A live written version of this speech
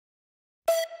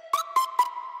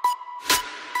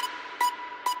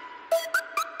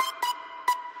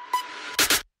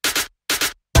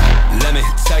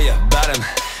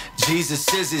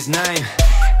Jesus is his name,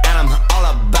 and I'm all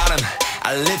about him.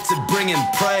 I live to bring him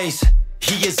praise.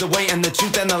 He is the way and the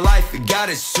truth and the life. God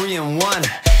is 3 in 1,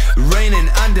 reigning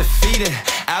undefeated.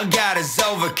 Our God is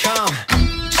overcome.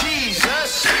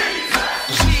 Jesus,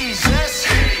 Jesus,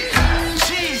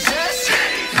 Jesus.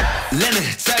 Let me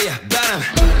tell you about him.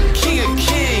 King of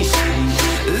kings,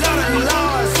 Lord of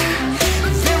lords.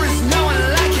 There is no one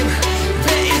like him.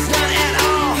 There is none at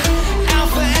all.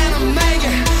 Alpha and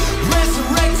Omega,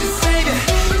 resurrected Savior.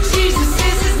 Jesus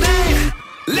is his name.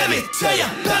 Let me tell you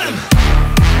about him.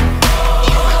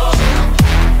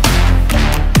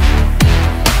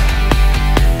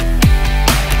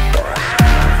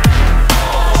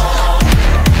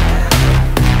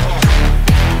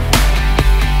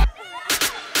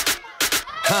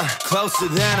 Closer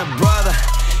than a brother,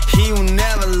 he will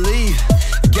never leave.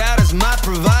 God is my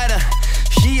provider,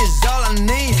 he is all I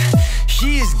need.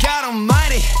 He is God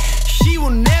Almighty, he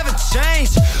will never change.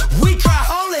 We cry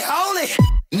holy, holy,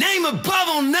 name above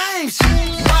all names.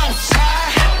 Most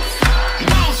high,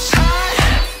 most high.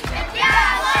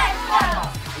 Mettiamo il fuoco,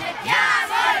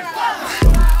 mettiamo il fuoco.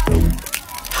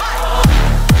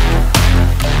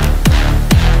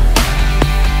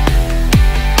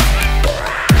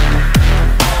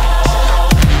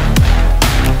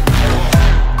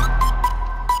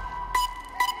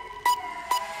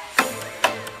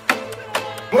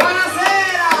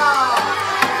 Buonasera!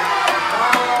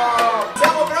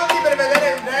 Siamo pronti per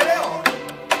vedere il Re Leone?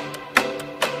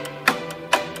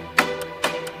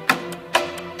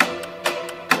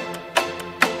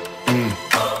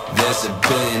 There's a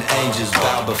billion angels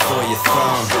bow before your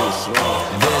throne.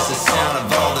 There's the sound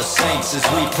of all the saints as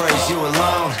we praise you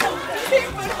alone.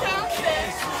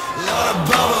 Lord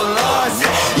above all lords,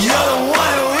 you're the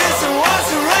one who is and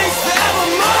was and reigns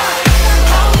forevermore.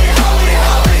 Holy, holy,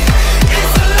 holy,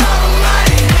 it's the Lord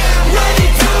Almighty, ready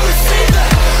to receive the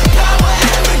power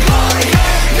and the glory.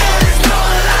 There is no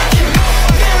one like him,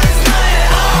 there is none at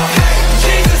all.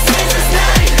 Jesus is his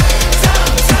name. Tell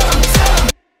him, tell him, tell him.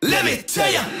 Let me tell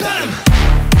you about him.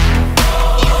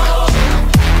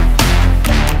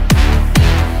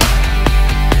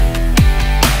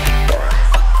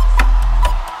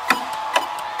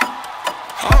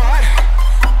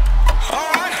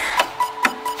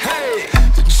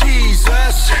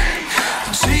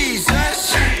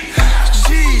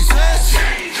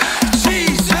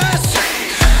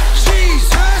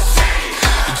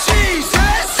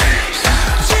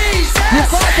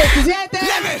 Ci siete?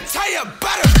 Let me tell you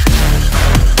about him.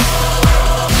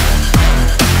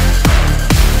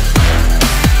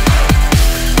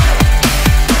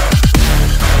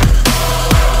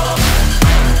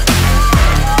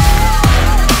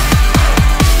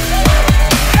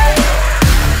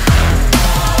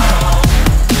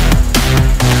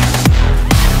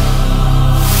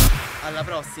 Alla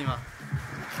prossima.